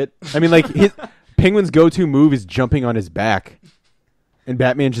 that's about it. I mean, like Penguin's go-to move is jumping on his back, and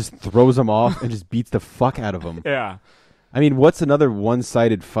Batman just throws him off and just beats the fuck out of him. Yeah. I mean, what's another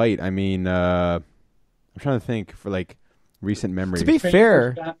one-sided fight? I mean, I'm trying to think for like recent memory. To be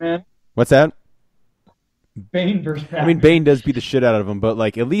fair, Batman. What's that? Bane versus Batman. I mean, Bane does beat the shit out of him, but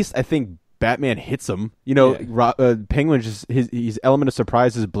like at least I think Batman hits him. You know, Yeah. Penguin just his element of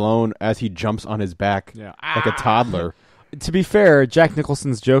surprise is blown as he jumps on his back like a toddler. To be fair, Jack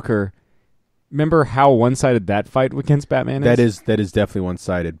Nicholson's Joker. Remember how one-sided that fight against Batman is? That is definitely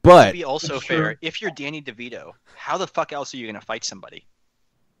one-sided. But To be also fair, if you're Danny DeVito, how the fuck else are you going to fight somebody?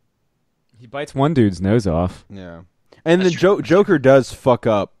 He bites one dude's nose off. yeah, and That's the Joker does fuck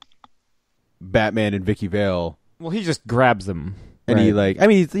up Batman and Vicky Vale, Well, he just grabs them. and he like, I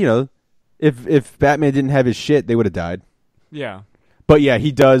mean, if Batman didn't have his shit, they would have died. Yeah. But yeah,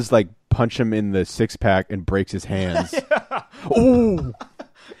 he does like punch him in the six-pack and breaks his hands. Ooh.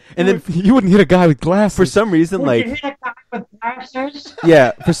 And then You wouldn't hit a guy with glasses. for some reason, Would you like, hit a guy with glasses?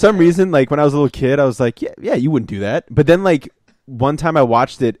 yeah, for some reason, like when I was a little kid, I was like, yeah, you wouldn't do that. But then, like, one time I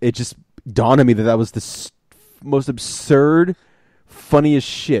watched it, it just dawned on me that was the most absurd, funniest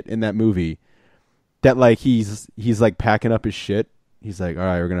shit in that movie. That like he's like packing up his shit. He's like, all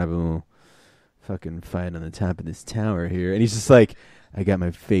right, we're gonna have a little fucking fight on the top of this tower here, and he's just like, I got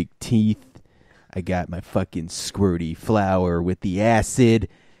my fake teeth, I got my fucking squirty flour with the acid.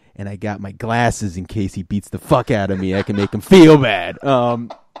 And I got my glasses in case he beats the fuck out of me. I can make him feel bad.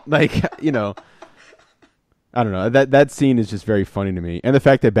 Like, I don't know. That scene is just very funny to me, and the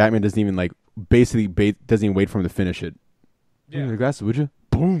fact that Batman doesn't even like basically doesn't even wait for him to finish it. Yeah. The glasses, would you?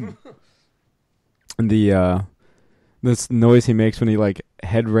 Boom. And the this noise he makes when he like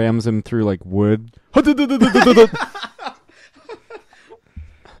head rams him through like wood.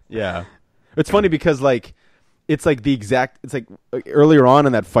 Yeah, it's funny because like it's like the exact. It's like earlier on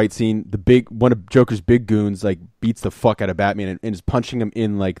in that fight scene, one of Joker's big goons like beats the fuck out of Batman and is punching him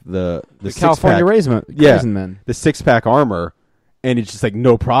in like the California Raisin Man. The 6-pack armor, and it's just like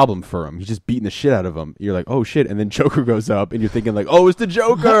no problem for him. He's just beating the shit out of him. You're like, oh shit, and then Joker goes up, and you're thinking like, oh, it's the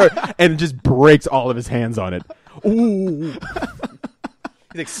Joker, and it just breaks all of his hands on it. Ooh, he's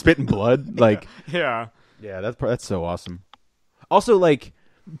like spitting blood. Like, yeah, that's so awesome. Also, like.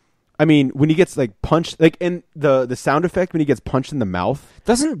 I mean, when he gets like punched, like in the sound effect when he gets punched in the mouth.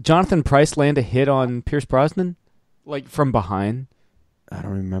 Doesn't Jonathan Pryce land a hit on Pierce Brosnan, like from behind? I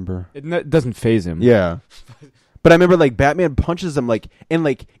don't remember. It doesn't phase him. Yeah, but I remember like Batman punches him like, and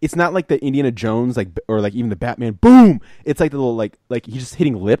like it's not like the Indiana Jones like or like even the Batman boom. It's like the little like he's just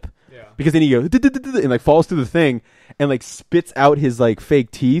hitting lip. Yeah. Because then he goes and like falls through the thing and like spits out his like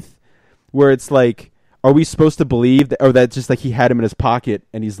fake teeth, where it's like. Are we supposed to believe that, or that just like he had him in his pocket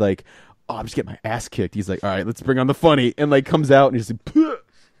and he's like, oh, I'm just getting my ass kicked. He's like, all right, let's bring on the funny. And like comes out and he's like, Puh!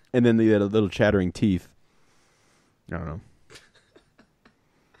 And then they had a little chattering teeth. I don't know.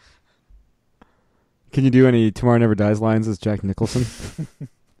 Can you do any Tomorrow Never Dies lines as Jack Nicholson?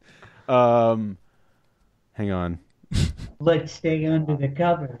 Hang on. Let's stay under the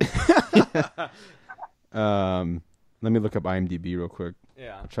covers. Let me look up IMDb real quick.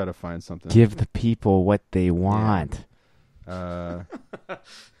 Yeah. I'll try to find something. Give the people what they want. Honestly,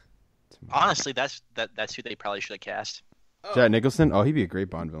 that's who they probably should have cast. Jack Nicholson? Oh, he'd be a great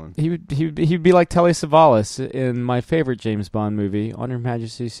Bond villain. He'd be like Telly Savalas in my favorite James Bond movie, On Her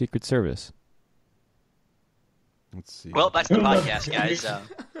Majesty's Secret Service. Let's see. Well, that's the podcast, guys.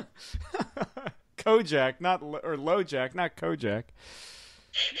 Kojak, or Lojack, not Kojak.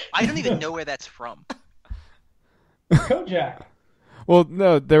 I don't even know where that's from. Kojak. Well,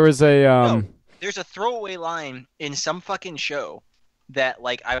 no, there was a No, there's a throwaway line in some fucking show that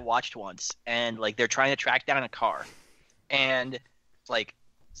like I watched once, and like they're trying to track down a car, and like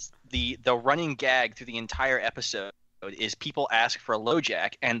the running gag through the entire episode is people ask for a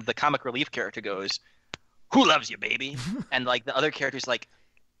LoJack, and the comic relief character goes, "Who loves you, baby?" And like the other character's like,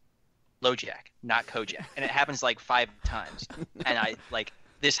 LoJack, not Kojak, and it happens like 5 times, and I like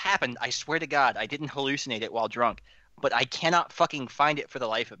this happened. I swear to God, I didn't hallucinate it while drunk. But I cannot fucking find it for the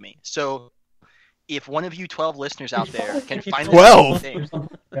life of me. So, if one of you 12 listeners out there can find 12? Thing,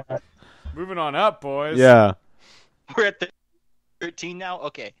 moving on up, boys. Yeah. we're at 13 now.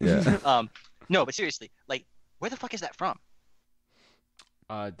 Okay. Yeah. No, but seriously, like, where the fuck is that from?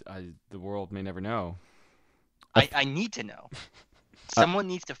 The world may never know. I need to know. Someone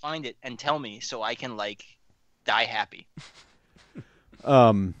needs to find it and tell me so I can like die happy.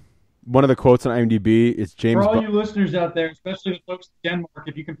 One of the quotes on IMDb is James. For all you listeners out there, especially the folks in Denmark,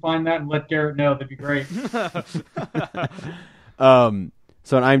 if you can find that and let Garrett know, that'd be great.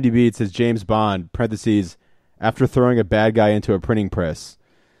 So on IMDb it says James Bond, parentheses, after throwing a bad guy into a printing press.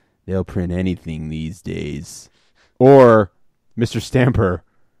 They'll print anything these days. Or Mr. Stamper,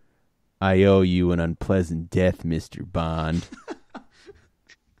 I owe you an unpleasant death, Mr. Bond.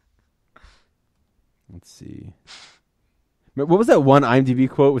 Let's see. What was that one IMDb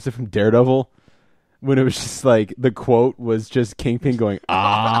quote? Was it from Daredevil? When it was just like, the quote was just Kingpin going,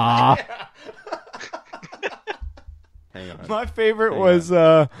 ah. Hang on. My favorite was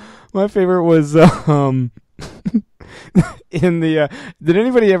in the did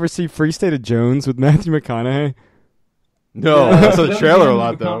anybody ever see Free State of Jones with Matthew McConaughey? No, I saw the trailer a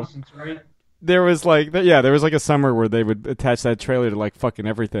lot though. Right? There was like a summer where they would attach that trailer to like fucking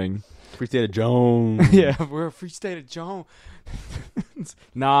everything. Free State of Jones. Yeah, we're a Free State of Jones.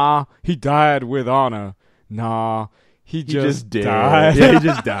 Nah, he died with honor. Nah, he just did. died. Yeah, he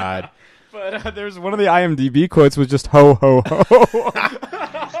just died. But there's one of the IMDb quotes was just ho ho ho.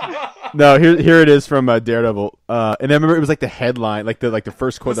 No, here it is from Daredevil. And I remember it was like the headline, like the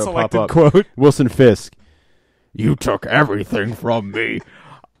first quote that would pop up. Quote. Wilson Fisk, you took everything from me.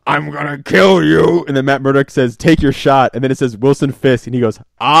 I'm gonna kill you. And then Matt Murdock says, take your shot. And then it says Wilson Fisk, and he goes,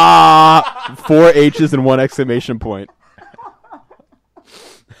 ah, 4 H's and 1 exclamation point.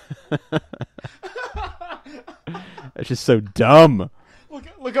 That's just so dumb.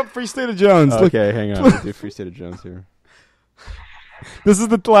 Look up Free State of Jones. Okay, hang on. Let's do Free State of Jones here. This is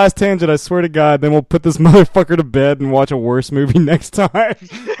the last tangent, I swear to God. Then we'll put this motherfucker to bed and watch a worse movie next time.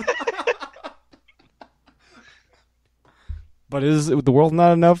 But is the world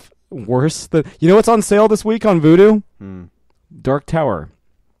not enough worse? You know what's on sale this week on Vudu? Dark Tower.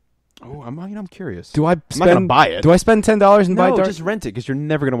 Oh, I'm curious. I'm not gonna buy it. Do I spend $10 and buy Dark? No, just rent it because you're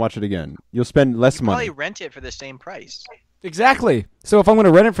never gonna watch it again. You'll spend less money. Probably rent it for the same price. Exactly. So if I'm going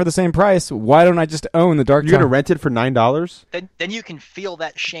to rent it for the same price, why don't I just own the Dark Tower? You're gonna rent it for $9? Then you can feel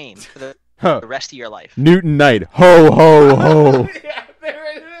that shame for the the rest of your life. Newton Knight. Ho, ho, ho. Yeah, there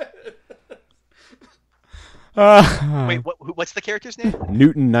it is. Wait, what's the character's name?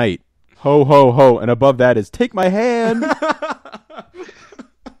 Newton Knight. Ho, ho, ho. And above that is take my hand.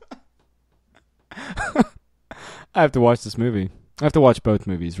 I have to watch this movie. I have to watch both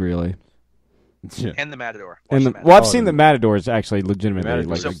movies, really. Yeah. And the Matador. Well, I've seen the Matadors actually legitimately.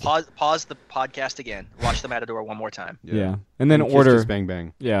 Matador. So pause the podcast again. Watch the Matador one more time. Yeah. And then Kiss, order. Kiss, bang,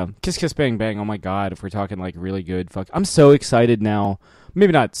 bang. Yeah. Kiss, kiss, bang, bang. Oh my God. If we're talking like really good, fuck. I'm so excited now.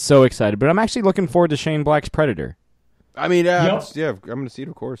 Maybe not so excited, but I'm actually looking forward to Shane Black's Predator. I mean, Yep. yeah, I'm going to see it,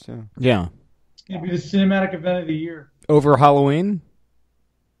 of course, yeah. Yeah. It's going to be the cinematic event of the year. Over Halloween?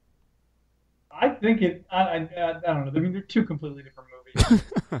 I think I don't know. I mean, they're two completely different movies.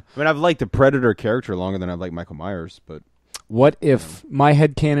 I mean, I've liked the Predator character longer than I've liked Michael Myers, but... What if my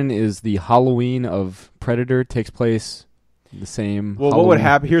headcanon is the Halloween of Predator takes place the same Well, Halloween? what would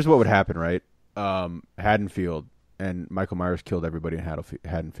happen? Here's what would happen, right? Haddonfield, and Michael Myers killed everybody in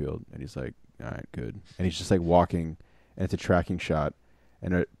Haddonfield, and he's like, all right, good. And he's just like walking, and it's a tracking shot,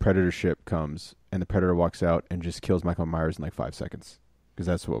 and a Predator ship comes, and the Predator walks out and just kills Michael Myers in like 5 seconds, because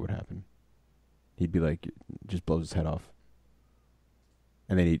that's what would happen. He'd be like, just blows his head off.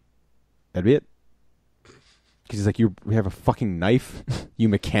 And then that'd be it. Because he's like, we have a fucking knife, you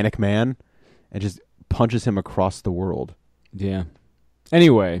mechanic man, and just punches him across the world. Yeah.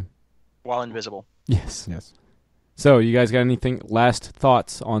 Anyway. While invisible. Yes. Yes. So, you guys got anything? Last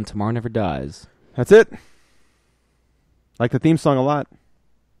thoughts on Tomorrow Never Dies? That's it. Like the theme song a lot.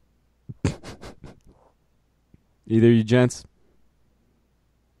 Either you gents?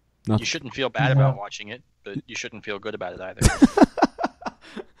 Nothing. You shouldn't feel bad about watching it, but you shouldn't feel good about it either.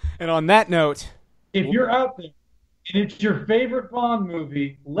 And on that note... If you're out there and it's your favorite Bond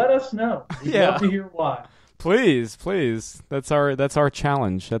movie, let us know. We'd love to hear why. Please. That's our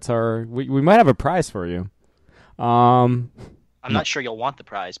challenge. That's our... We might have a prize for you. I'm not sure you'll want the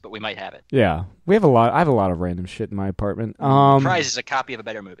prize, but we might have it. Yeah. I have a lot of random shit in my apartment. The prize is a copy of a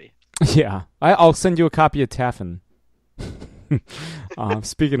better movie. Yeah. I'll send you a copy of Taffin.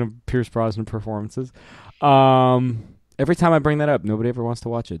 Speaking of Pierce Brosnan performances. Every time I bring that up, nobody ever wants to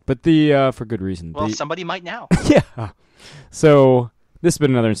watch it. But for good reason. Well, somebody might now. Yeah. So, this has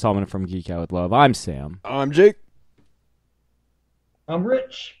been another installment from Geek Out with Love. I'm Sam. I'm Jake. I'm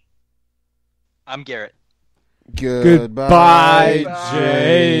Rich. I'm Garrett. Goodbye,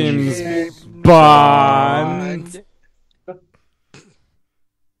 James Bond.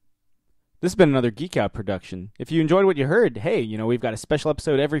 This has been another Geek Out production. If you enjoyed what you heard, hey, we've got a special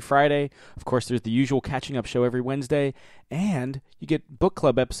episode every Friday. Of course, there's the usual catching up show every Wednesday. And you get book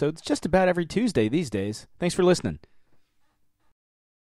club episodes just about every Tuesday these days. Thanks for listening.